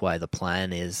 So that's why the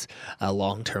plan is a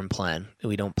long-term plan.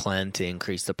 We don't plan to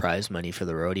increase the prize money for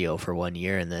the rodeo for 1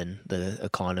 year and then the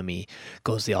economy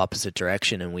goes the opposite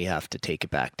direction and we have to take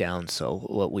it back down. So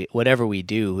whatever we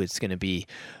do, it's going to be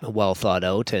well thought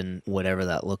out, and whatever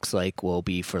that looks like will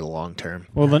be for the long term.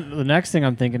 Well, the next thing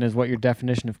I'm thinking is what your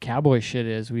definition of cowboy shit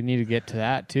is. We need to get to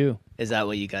that too. Is that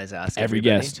what you guys ask Every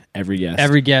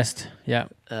everybody? guest. Yeah.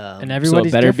 And And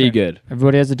everybody's so it better be different. good.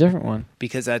 Everybody has a different one.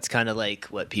 because that's kind of like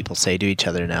what people say to each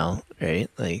other now, right?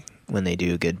 Like when they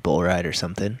do a good bull ride or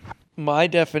something. My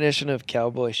definition of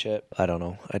cowboy shit, I don't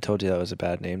know. I told you that was a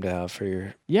bad name to have for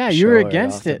your Yeah, show you were right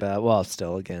against off the it. bat. Well,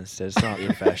 still against it. It's not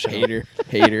professional.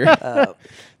 Hater.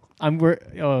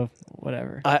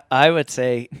 Whatever. I would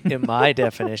say in my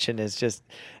definition is just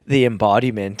the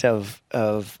embodiment of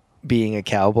being a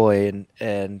cowboy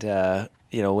and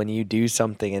when you do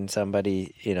something and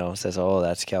somebody says, oh,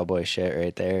 that's cowboy shit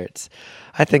right there,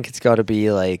 I think it's got to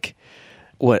be like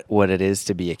what it is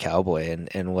to be a cowboy,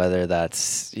 and whether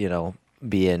that's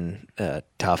being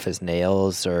tough as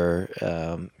nails or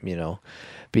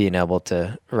being able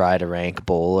to ride a rank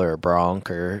bull or a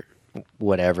bronc or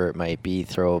whatever it might be,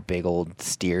 throw a big old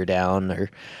steer down,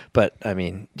 but I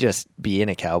mean just being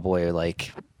a cowboy,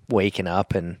 like waking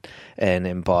up and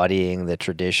embodying the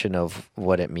tradition of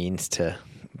what it means to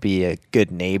be a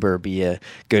good neighbor, be a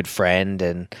good friend,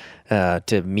 and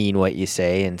to mean what you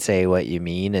say and say what you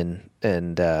mean,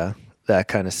 and that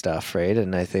kind of stuff, right?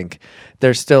 And I think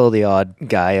there's still the odd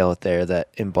guy out there that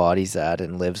embodies that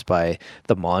and lives by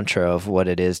the mantra of what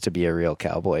it is to be a real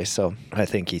cowboy. So I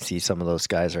think you see some of those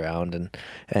guys around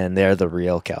and they're the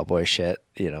real cowboy shit.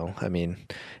 I mean,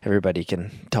 everybody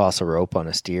can toss a rope on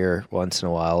a steer once in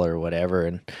a while or whatever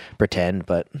and pretend,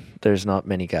 but there's not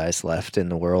many guys left in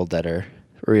the world that are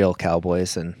real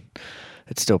cowboys, and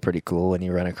it's still pretty cool when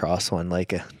you run across one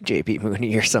like a JP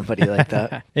Mooney or somebody like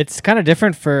that. It's kind of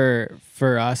different for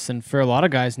us and for a lot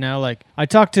of guys now. Like I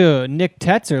talked to Nick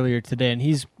Tetz earlier today, and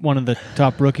he's one of the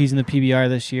top rookies in the PBR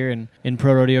this year and in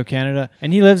Pro Rodeo Canada.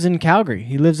 And he lives in Calgary.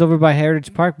 He lives over by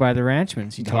Heritage Park by the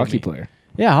Ranchmans. He told Hockey me. player.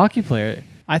 Yeah, hockey player.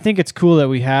 I think it's cool that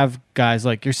we have guys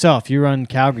like yourself. You run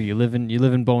Calgary. You live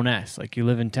in Bowness. Like you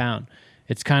live in town.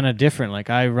 It's kind of different. Like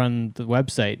I run the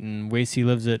website, and Wasey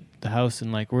lives at the house,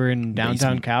 and like we're in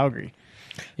downtown Calgary.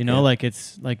 Like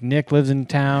it's like Nick lives in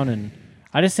town, and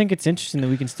I just think it's interesting that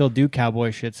we can still do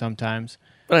cowboy shit sometimes.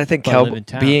 But I think live in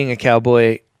town. being a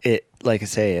cowboy, like I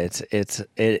say,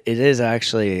 it is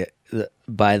actually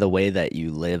by the way that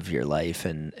you live your life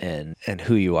and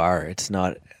who you are. It's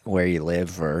not where you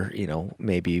live or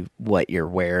maybe what you're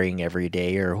wearing every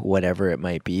day or whatever it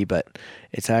might be, but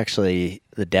it's actually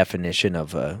the definition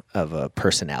of a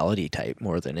personality type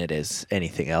more than it is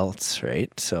anything else,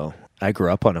 right? So I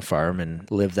grew up on a farm and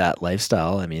lived that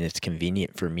lifestyle. I mean, it's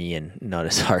convenient for me and not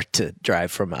as hard to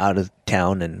drive from out of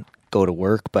town and go to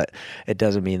work, but it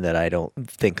doesn't mean that I don't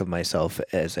think of myself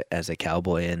as a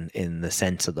cowboy in the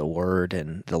sense of the word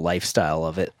and the lifestyle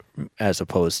of it, as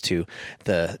opposed to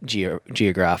the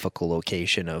geographical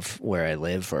location of where I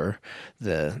live or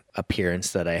the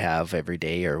appearance that I have every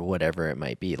day or whatever it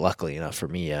might be. Luckily enough for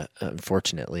me,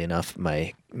 unfortunately enough,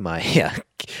 my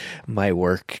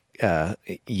work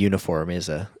uniform is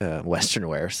a Western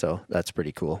wear, so that's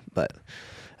pretty cool. But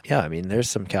yeah, I mean, there's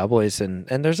some cowboys and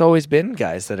there's always been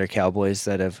guys that are cowboys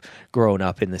that have grown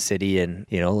up in the city and,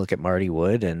 look at Marty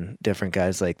Wood and different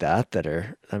guys like that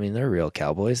are, I mean, they're real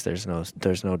cowboys. There's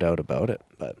no doubt about it.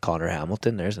 But Connor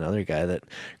Hamilton, there's another guy that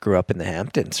grew up in the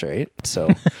Hamptons, right? So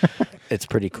it's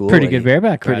pretty cool. Pretty good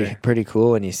bareback rider. Pretty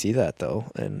cool when you see that though.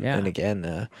 And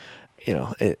again,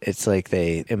 it's like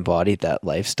they embodied that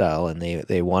lifestyle and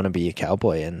they want to be a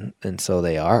cowboy and so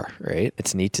they are, right?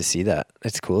 It's neat to see that.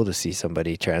 It's cool to see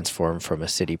somebody transform from a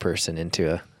city person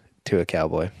into a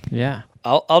cowboy. Yeah.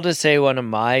 I'll just say one of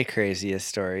my craziest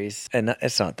stories, and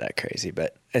it's not that crazy,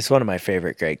 but it's one of my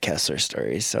favorite Greg Kessler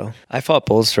stories. So I fought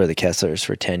bulls for the Kesslers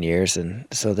for 10 years, and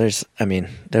so there's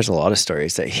a lot of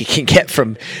stories that he can get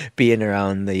from being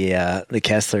around the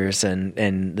Kesslers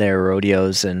and their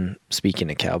rodeos. And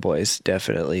speaking of cowboys,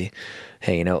 definitely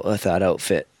hanging out with that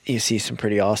outfit, you see some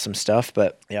pretty awesome stuff.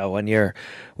 But yeah, one year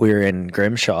we were in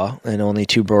Grimshaw, and only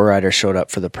 2 bull riders showed up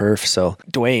for the perf. So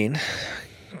Dwayne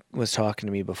was talking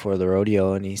to me before the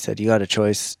rodeo, and he said, you got a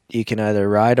choice. You can either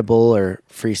ride a bull or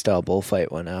freestyle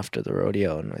bullfight one after the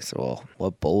rodeo. And I said, well,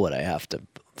 what bull would I have to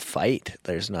fight?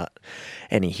 There's not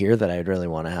any here that I'd really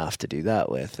want to have to do that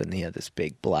with. And he had this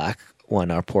big black 1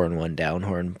 up-horn, 1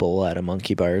 down-horn bull out of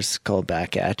Monkey Bars called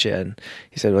Back At Ya. And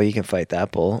he said, well, you can fight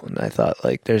that bull. And I thought,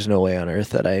 like, there's no way on earth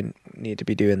that I need to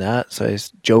be doing that. So I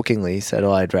jokingly said,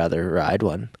 oh, I'd rather ride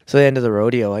one. So at the end of the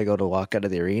rodeo, I go to walk out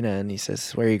of the arena, and he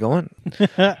says, where are you going?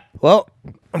 Well,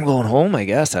 I'm going home, I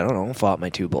guess. I don't know. Fought my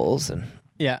 2 bulls, and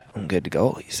Yeah. I'm good to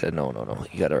go. He said, no,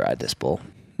 you got to ride this bull.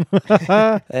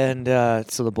 And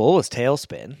so the bull was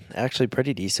Tailspin, actually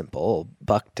pretty decent bull.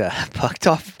 Bucked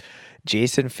off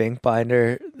Jason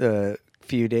Finkbinder the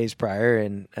few days prior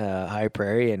in High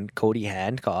Prairie, and Cody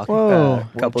Hancock Whoa.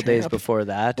 a couple days before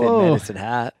that Whoa. in Medicine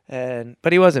Hat.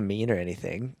 But he wasn't mean or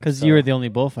anything. Because so- you were the only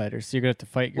bullfighter, so you're going to have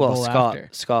to fight your bull after.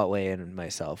 Scott Way and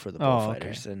myself were the Oh,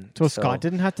 bullfighters. okay. And So Scott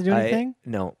didn't have to do anything?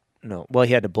 No. Well,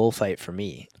 he had to bullfight for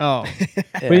me. Oh. But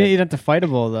And- you didn't have to fight a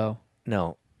bull, though.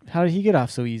 no. How did he get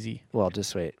off so easy? Well,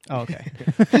 just wait. Oh, okay.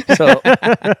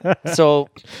 So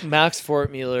Max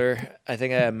Fortmuller, I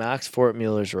think I had Max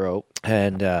Fortmuller's rope,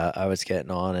 and I was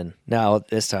getting on, and now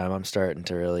this time I'm starting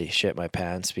to really shit my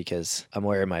pants because I'm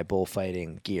wearing my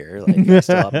bullfighting gear. Like I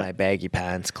still have my baggy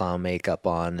pants, clown makeup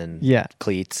on, and Yeah.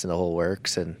 cleats and the whole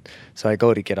works. And so I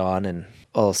go to get on, and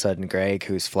all of a sudden Greg,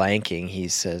 who's flanking, he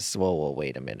says, well,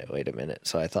 wait a minute.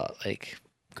 So I thought, like,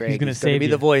 Greg gonna is going to save be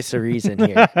you. the voice of reason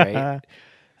here, right?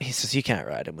 He says, you can't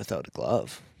ride him without a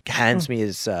glove. Hands me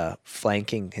his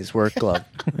flanking, his work glove.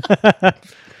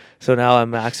 So now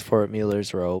I'm Max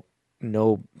Fortmuller's rope.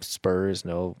 No spurs,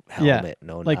 no helmet,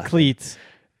 no Like nothing. cleats.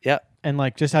 Yeah. And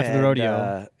like just after the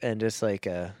rodeo. And just like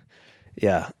a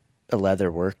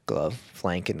leather work glove,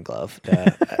 flanking glove.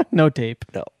 No tape.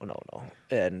 No.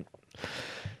 And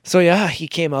so, yeah, he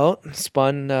came out and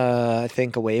spun, I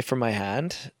think, away from my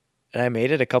hand. And I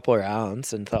made it a couple of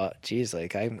rounds and thought, geez,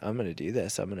 like, I'm going to do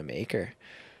this. I'm going to make her,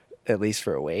 at least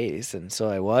for a ways. And so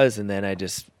I was. And then I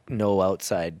just no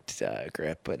outside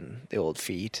grip and the old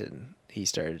feet. And he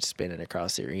started spinning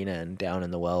across the arena, and down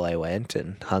in the well I went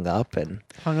and hung up. And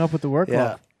Hung up with the work yeah,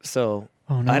 glove. so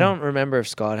Oh, no. I don't remember if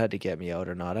Scott had to get me out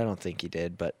or not. I don't think he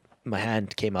did, but my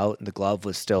hand came out and the glove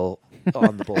was still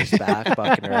on the bull's back,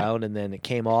 bucking around, and then it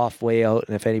came off way out.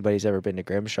 And if anybody's ever been to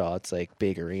Grimshaw, it's like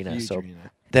big arena. Huge so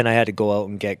arena. then I had to go out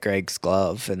and get Greg's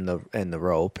glove and the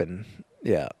rope, and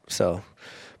yeah. So,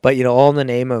 but all in the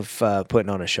name of putting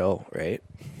on a show, right?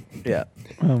 Yeah.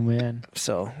 Oh, man.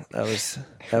 So that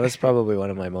was probably one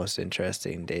of my most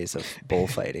interesting days of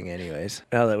bullfighting anyways.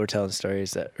 Now that we're telling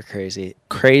stories that are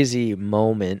crazy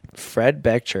moment. Fred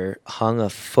Becher hung a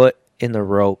foot in the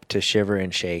rope to Shiver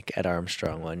and Shake at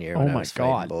Armstrong one year when Oh I my was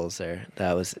fighting God. bulls there.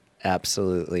 That was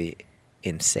absolutely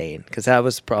insane because that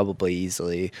was probably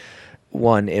easily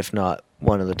one, if not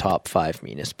one of the top 5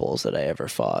 meanest bulls that I ever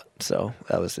fought. So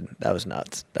that was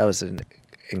nuts. That was an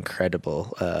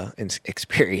incredible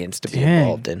experience to be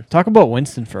involved in. Talk about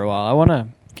Winston for a while. I want to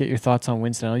get your thoughts on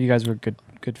Winston. I know you guys were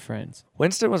good friends.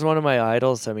 Winston was one of my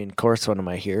idols. I mean, of course, one of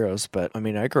my heroes. But I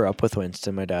mean, I grew up with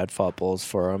Winston. My dad fought bulls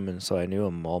for him, and so I knew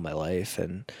him all my life.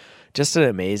 And just an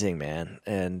amazing man,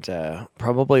 and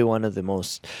probably one of the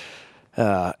most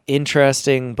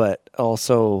interesting but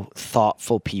also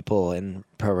thoughtful people in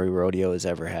probably rodeo has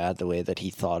ever had. The way that he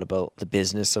thought about the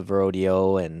business of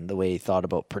rodeo and the way he thought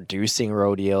about producing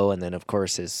rodeo, and then of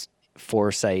course his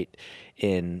foresight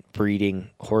in breeding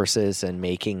horses and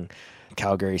making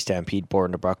Calgary Stampede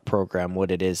Born to Buck program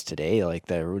what it is today. Like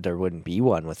there wouldn't be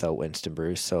one without Winston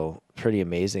Bruce. So pretty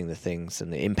amazing the things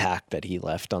and the impact that he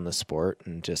left on the sport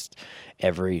and just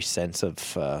every sense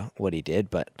of what he did.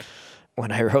 But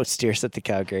when I wrote Steers at the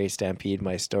Calgary Stampede,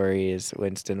 my story is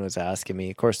Winston was asking me.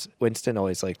 Of course, Winston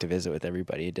always liked to visit with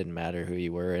everybody. It didn't matter who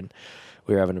you were. And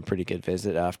we were having a pretty good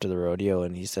visit after the rodeo.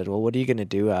 And he said, well, what are you going to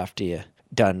do after you're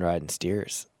done riding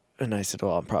steers? And I said,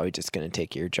 well, I'm probably just going to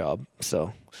take your job.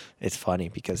 So it's funny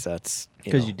because that's...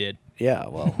 Because you did. Yeah,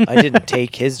 well, I didn't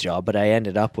take his job, but I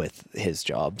ended up with his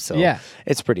job. So Yeah.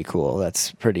 it's pretty cool. That's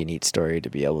a pretty neat story to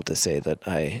be able to say that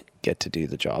I get to do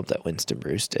the job that Winston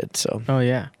Bruce did. So, Oh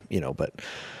yeah. but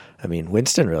I mean,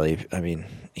 Winston really,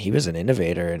 he was an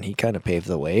innovator, and he kind of paved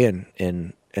the way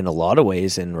in a lot of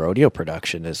ways in rodeo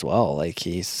production as well. Like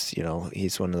he's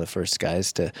one of the first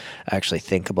guys to actually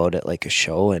think about it like a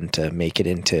show and to make it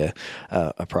into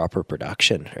a proper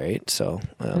production, right? So,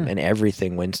 and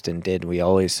everything Winston did, we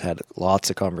always had lots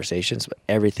of conversations, but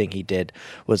everything he did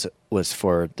was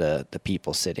for the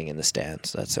people sitting in the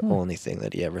stands. That's the only thing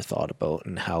that he ever thought about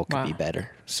and how it could be Wow.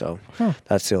 better. So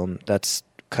that's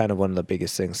kind of one of the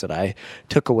biggest things that I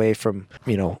took away from,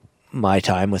 my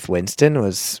time with Winston,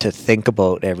 was to think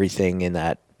about everything in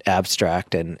that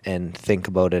abstract and think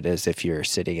about it as if you're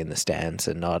sitting in the stands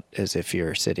and not as if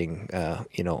you're sitting,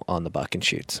 on the buck and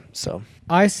shoots. So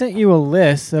I sent you a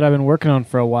list that I've been working on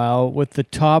for a while with the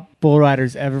top bull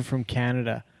riders ever from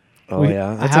Canada. Oh We-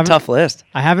 yeah, I that's a haven't- tough list.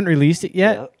 I haven't released it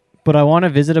yet, Yeah. but I want to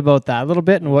visit about that a little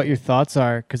bit and what your thoughts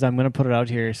are, because I'm going to put it out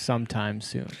here sometime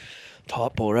soon.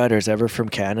 Top bull riders ever from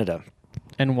Canada.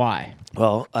 And why?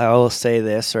 Well, I will say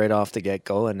this right off the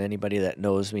get-go, and anybody that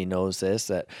knows me knows this,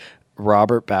 that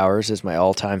Robert Bowers is my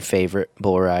all-time favorite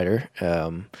bull rider,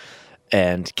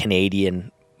 and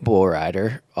Canadian bull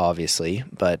rider, obviously.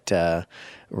 But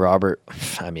Robert,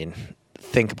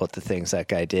 think about the things that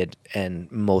guy did,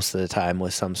 and most of the time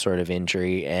with some sort of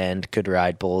injury, and could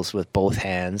ride bulls with both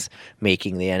hands,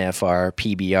 making the NFR,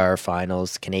 PBR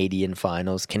finals, Canadian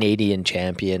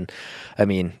champion.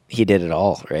 He did it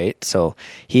all, right? So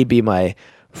he'd be my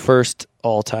first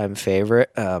all-time favorite.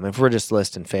 If we're just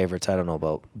listing favorites, I don't know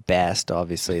about best.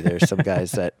 Obviously, there's some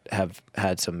guys that have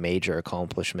had some major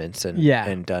accomplishments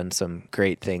and done some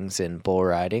great things in bull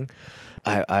riding.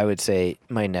 I would say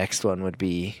my next one would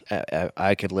be,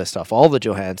 I could list off all the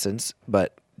Johanssons,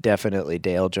 but definitely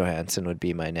Dale Johansson would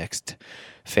be my next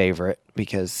favorite,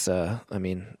 because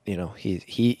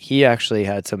he actually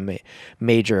had some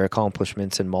major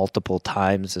accomplishments in multiple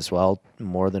times as well.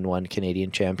 More than one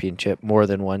Canadian championship, more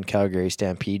than one Calgary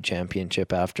Stampede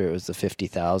championship after it was the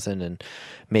 50,000, and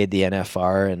made the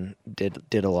NFR, and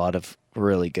did a lot of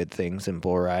really good things in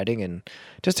bull riding, and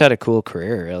just had a cool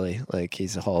career, really. Like,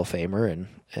 he's a Hall of Famer,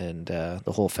 and the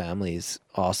whole family is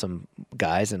awesome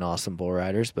guys and awesome bull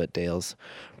riders, but Dale's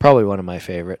probably one of my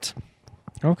favorites.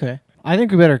 Okay. I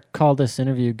think we better call this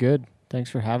interview good.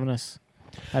 Thanks for having us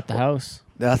at the house.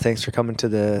 Yeah, thanks for coming to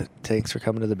the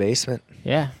basement.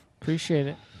 Yeah, appreciate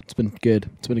it. It's been good.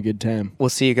 It's been a good time. We'll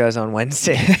see you guys on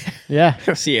Wednesday. Yeah.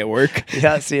 See you at work.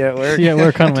 Yeah, see you at work. See you at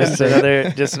work on just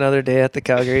Wednesday. another day at the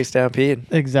Calgary Stampede.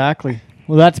 Exactly.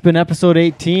 Well, that's been episode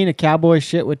 18 of Cowboy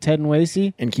Shit with Ted and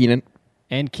Wasey And Keenan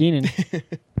and Keenan,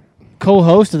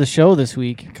 co-host of the show this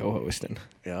week. co-hosting.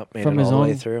 Yeah, made From it his all the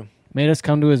way own- through. Made us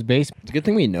come to his basement. It's a good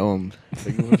thing we know him. It's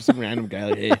like we're some random guy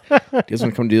like, hey, do you guys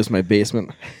want to come do this in my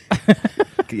basement?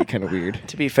 Could get kind of weird.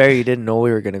 To be fair, you didn't know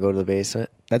we were going to go to the basement.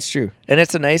 That's true. And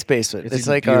it's a nice basement. It's a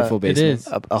like beautiful a basement. It is.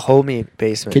 a homey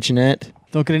basement. Kitchenette.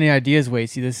 Don't get any ideas,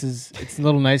 Wasey. It's a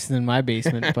little nicer than my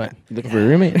basement, but You looking for a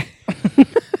roommate?